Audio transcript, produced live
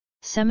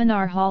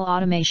Seminar hall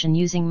automation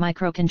using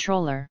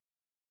microcontroller.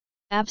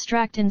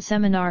 Abstract. In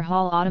seminar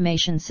hall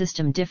automation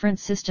system, different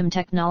system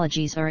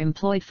technologies are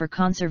employed for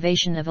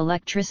conservation of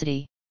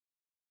electricity.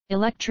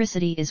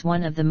 Electricity is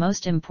one of the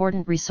most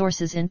important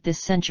resources in this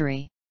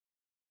century.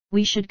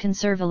 We should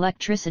conserve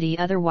electricity,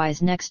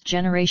 otherwise next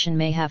generation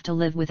may have to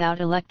live without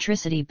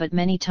electricity, but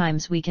many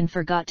times we can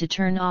forget to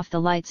turn off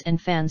the lights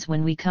and fans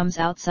when we comes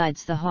outside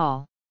the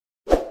hall.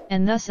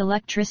 And thus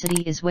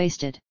electricity is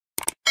wasted.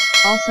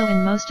 Also,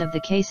 in most of the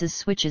cases,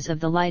 switches of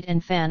the light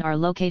and fan are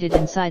located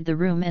inside the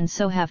room and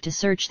so have to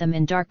search them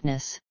in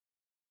darkness.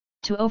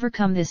 To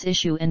overcome this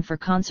issue and for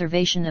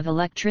conservation of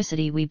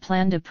electricity, we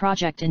planned a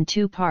project in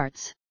two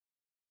parts.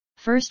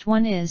 First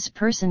one is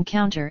person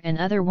counter and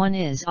other one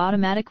is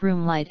automatic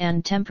room light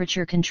and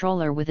temperature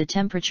controller with a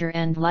temperature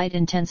and light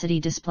intensity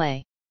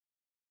display.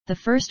 The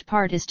first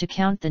part is to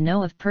count the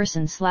no of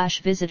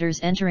person/visitors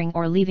entering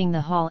or leaving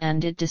the hall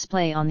and it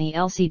display on the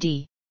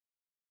LCD.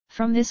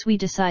 From this we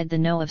decide the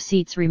no of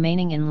seats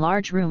remaining in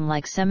large room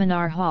like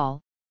seminar hall,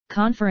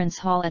 conference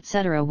hall,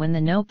 etc. When the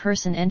no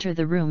person enter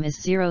the room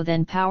is 0,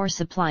 then power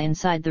supply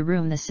inside the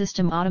room, the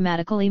system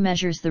automatically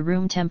measures the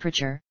room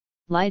temperature,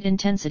 light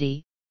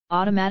intensity,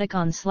 automatic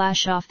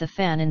on/off the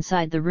fan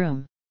inside the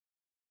room.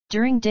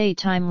 During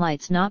daytime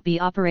lights not be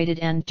operated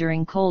and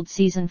during cold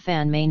season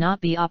fan may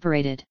not be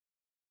operated.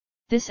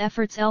 This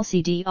efforts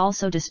LCD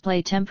also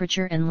display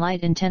temperature and light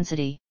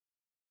intensity.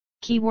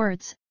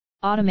 Keywords: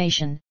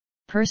 automation,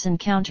 person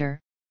counter,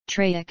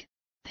 TRAIC,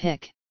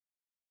 PIC.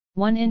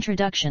 1.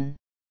 Introduction.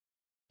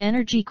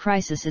 Energy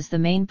crisis is the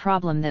main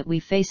problem that we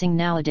facing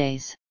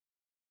nowadays.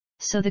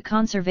 So the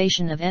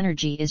conservation of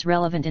energy is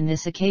relevant in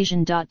this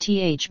occasion.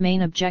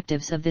 Main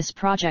objectives of this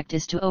project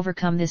is to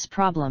overcome this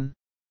problem.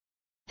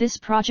 This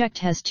project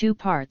has two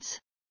parts.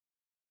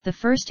 The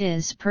first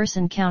is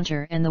person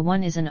counter and the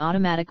one is an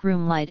automatic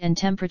room light and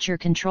temperature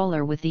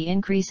controller. With the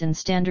increase in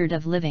standard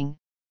of living,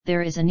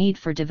 there is a need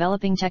for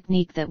developing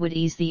technique that would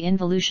ease the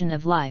involution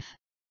of life.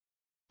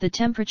 The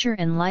temperature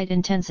and light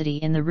intensity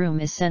in the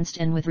room is sensed,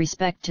 and with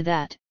respect to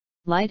that,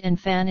 light and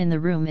fan in the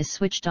room is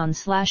switched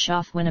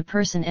on/off when a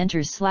person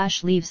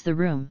enters/leaves the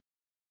room.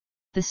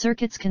 The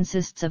circuits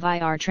consists of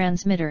IR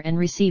transmitter and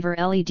receiver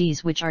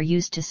LEDs, which are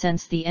used to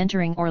sense the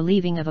entering or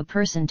leaving of a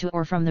person to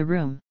or from the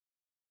room.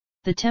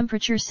 The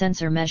temperature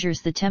sensor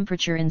measures the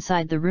temperature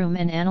inside the room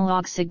and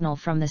analog signal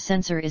from the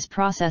sensor is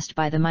processed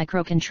by the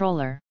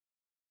microcontroller.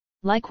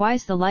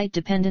 Likewise, the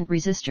light-dependent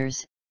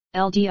resistors,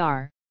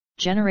 LDR,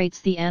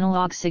 generates the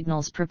analog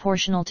signals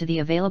proportional to the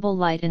available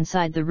light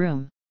inside the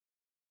room.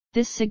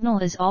 This signal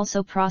is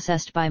also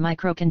processed by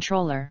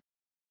microcontroller.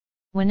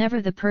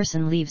 Whenever the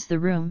person leaves the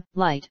room,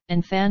 light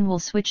and fan will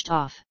switched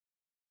off.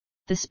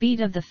 The speed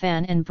of the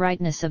fan and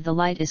brightness of the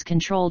light is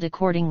controlled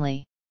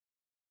accordingly.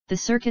 The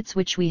circuits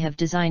which we have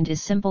designed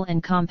is simple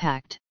and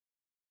compact.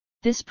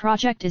 This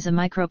project is a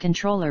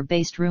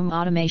microcontroller-based room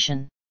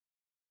automation.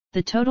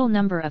 The total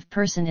number of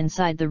person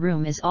inside the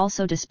room is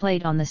also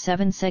displayed on the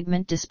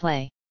 7-segment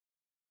display.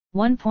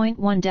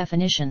 1.1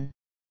 Definition.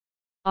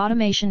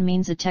 Automation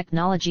means a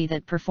technology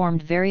that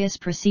performed various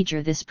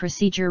procedure. This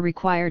procedure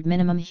required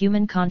minimum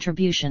human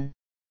contribution.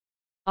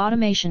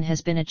 Automation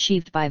has been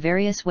achieved by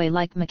various way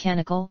like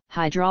mechanical,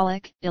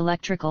 hydraulic,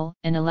 electrical,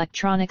 and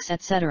electronics,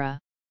 etc.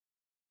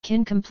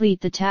 Can complete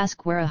the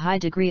task where a high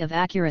degree of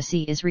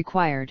accuracy is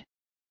required.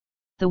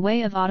 The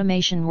way of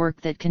automation work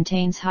that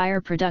contains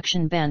higher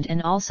production band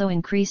and also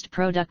increased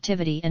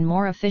productivity and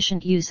more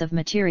efficient use of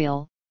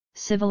material,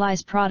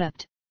 civilized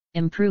product,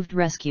 improved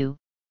rescue,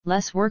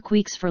 less work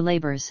weeks for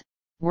labors,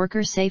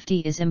 worker safety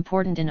is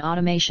important in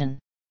automation.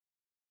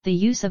 The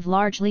use of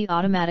largely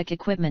automatic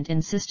equipment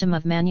in system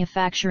of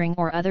manufacturing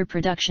or other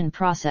production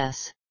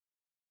process.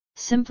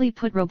 Simply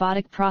put,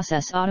 robotic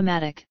process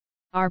automatic,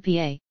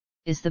 RPA,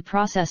 is the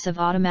process of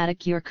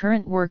automatic your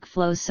current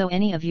workflows, so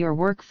any of your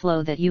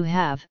workflow that you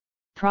have,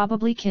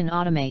 probably can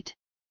automate.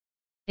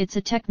 It's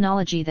a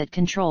technology that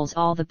controls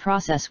all the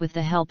process with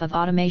the help of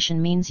automation,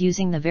 means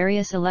using the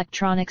various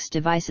electronics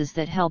devices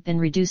that help in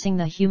reducing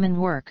the human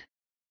work.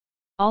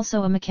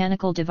 Also, a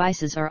mechanical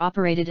devices are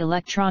operated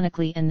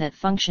electronically and that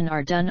function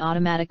are done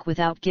automatic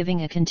without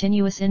giving a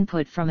continuous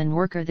input from an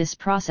worker. This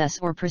process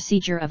or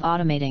procedure of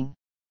automating.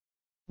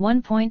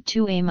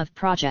 1.2 Aim of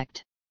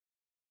project.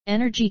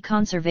 Energy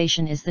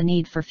conservation is the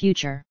need for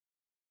future.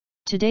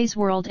 Today's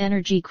world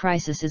energy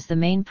crisis is the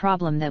main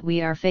problem that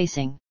we are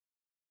facing.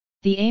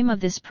 The aim of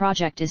this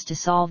project is to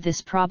solve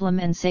this problem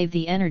and save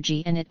the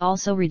energy, and it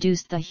also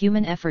reduced the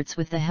human efforts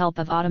with the help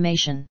of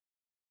automation.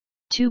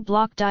 2.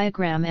 Block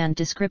diagram and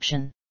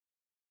description.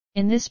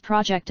 In this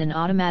project, an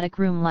automatic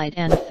room light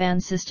and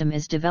fan system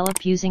is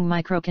developed using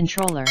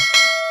microcontroller.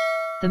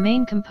 The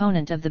main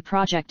component of the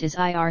project is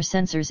IR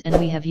sensors, and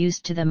we have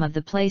used to them of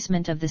the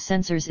placement of the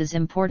sensors is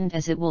important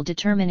as it will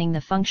determining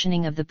the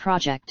functioning of the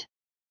project.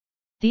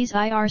 These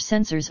IR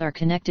sensors are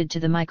connected to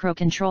the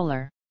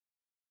microcontroller.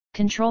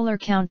 Controller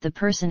count the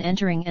person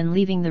entering and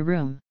leaving the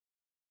room.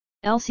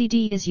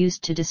 LCD is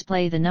used to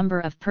display the number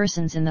of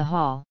persons in the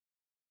hall.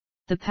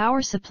 The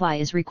power supply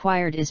is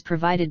required is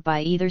provided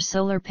by either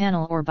solar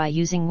panel or by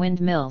using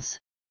windmills.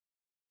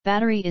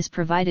 Battery is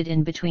provided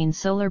in between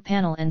solar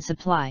panel and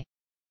supply.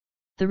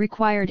 The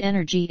required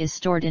energy is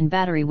stored in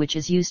battery, which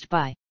is used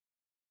by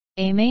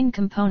a main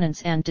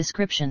components and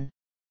description.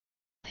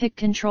 PIC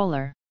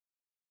controller.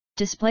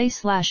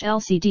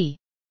 Display/LCD.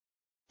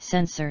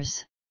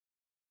 Sensors.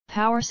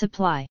 Power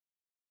supply.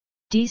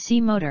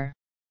 DC motor.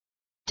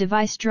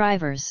 Device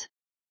drivers.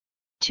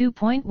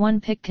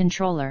 2.1 PIC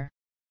controller.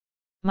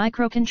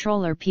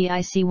 Microcontroller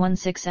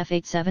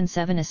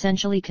PIC16F877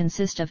 essentially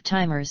consist of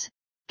timers,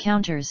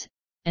 counters,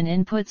 and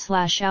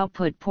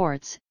input/output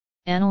ports,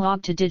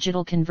 analog to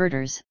digital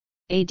converters,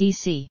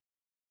 ADC.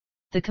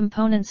 The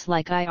components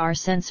like IR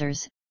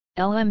sensors,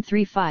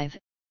 LM35,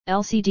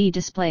 LCD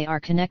display are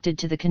connected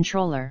to the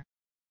controller.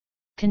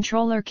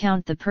 Controller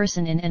count the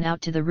person in and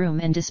out to the room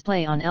and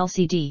display on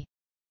LCD.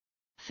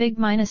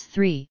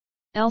 Fig-3,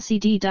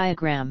 LCD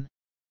diagram.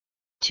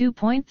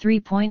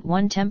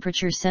 2.3.1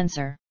 temperature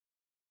sensor.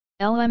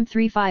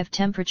 LM35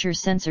 temperature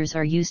sensors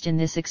are used in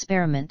this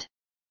experiment.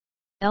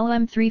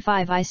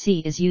 LM35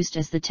 IC is used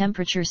as the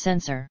temperature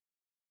sensor.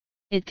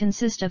 It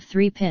consists of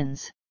 3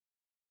 pins.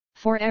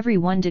 For every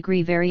 1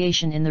 degree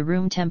variation in the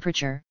room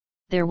temperature,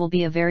 there will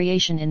be a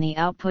variation in the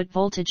output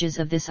voltages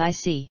of this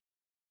IC.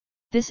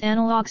 This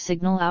analog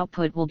signal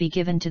output will be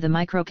given to the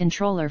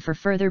microcontroller for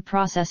further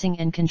processing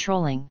and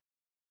controlling.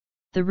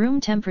 The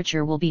room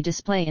temperature will be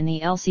displayed in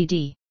the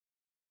LCD.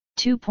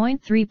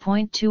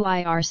 2.3.2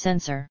 IR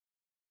sensor.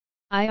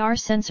 IR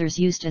sensors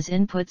used as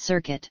input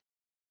circuit.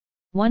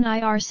 One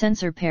IR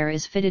sensor pair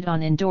is fitted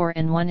on indoor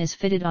and one is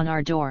fitted on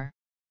our door.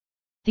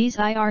 These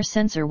IR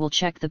sensor will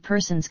check the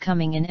persons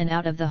coming in and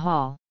out of the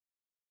hall.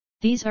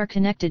 These are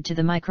connected to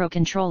the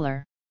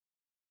microcontroller.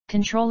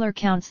 Controller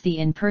counts the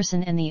in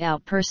person and the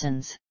out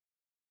persons.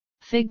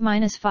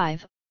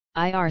 Fig-5,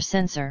 IR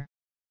sensor.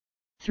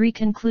 3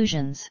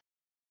 conclusions.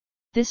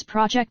 This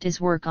project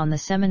is work on the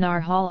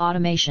seminar hall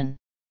automation.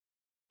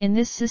 In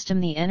this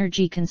system the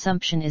energy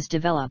consumption is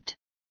developed.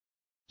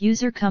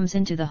 User comes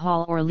into the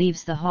hall or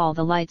leaves the hall,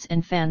 the lights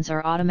and fans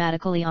are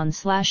automatically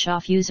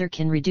on/off. User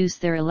can reduce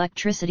their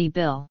electricity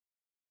bill.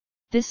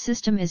 This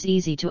system is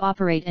easy to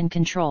operate and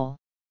control.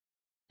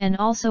 And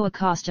also a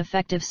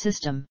cost-effective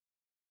system.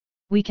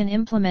 We can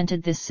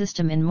implemented this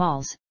system in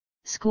malls,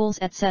 schools,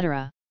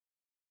 etc.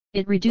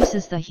 It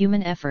reduces the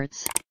human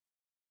efforts.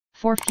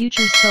 For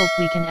future scope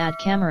we can add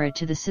camera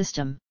to the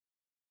system.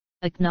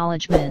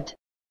 Acknowledgement.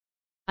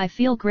 I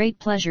feel great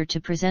pleasure to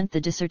present the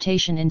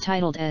dissertation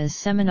entitled as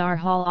Seminar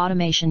Hall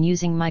Automation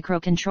Using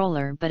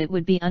Microcontroller, but it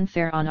would be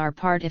unfair on our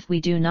part if we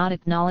do not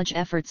acknowledge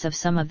efforts of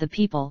some of the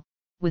people,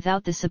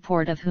 without the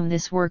support of whom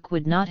this work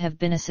would not have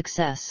been a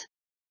success.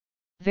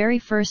 Very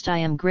first I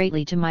am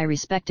greatly to my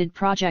respected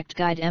project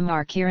guide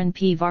Mr. Kiran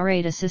P.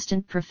 Varade,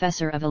 Assistant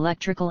Professor of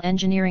Electrical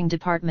Engineering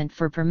Department,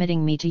 for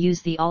permitting me to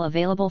use the all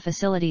available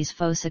facilities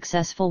for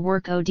successful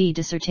work OD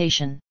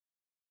dissertation.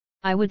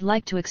 I would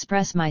like to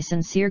express my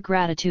sincere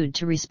gratitude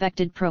to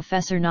respected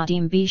Professor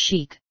Nadeem B.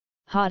 Sheikh,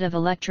 Head of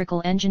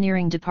Electrical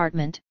Engineering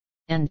Department,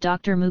 and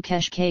Dr.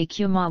 Mukesh K.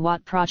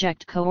 Kumawat,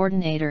 Project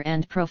Coordinator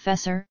and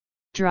Professor,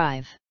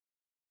 Drive.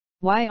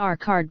 YR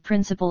Card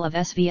Principal of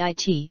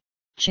SVIT,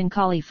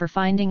 Chinkali, for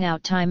finding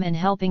out time and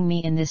helping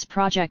me in this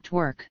project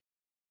work.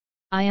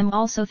 I am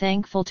also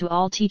thankful to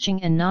all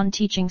teaching and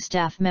non-teaching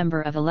staff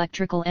member of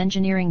Electrical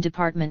Engineering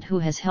Department who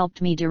has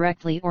helped me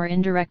directly or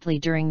indirectly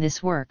during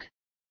this work.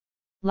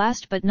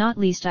 Last but not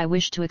least, I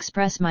wish to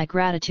express my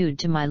gratitude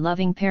to my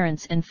loving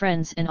parents and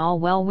friends and all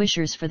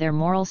well-wishers for their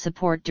moral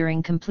support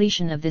during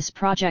completion of this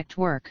project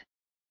work.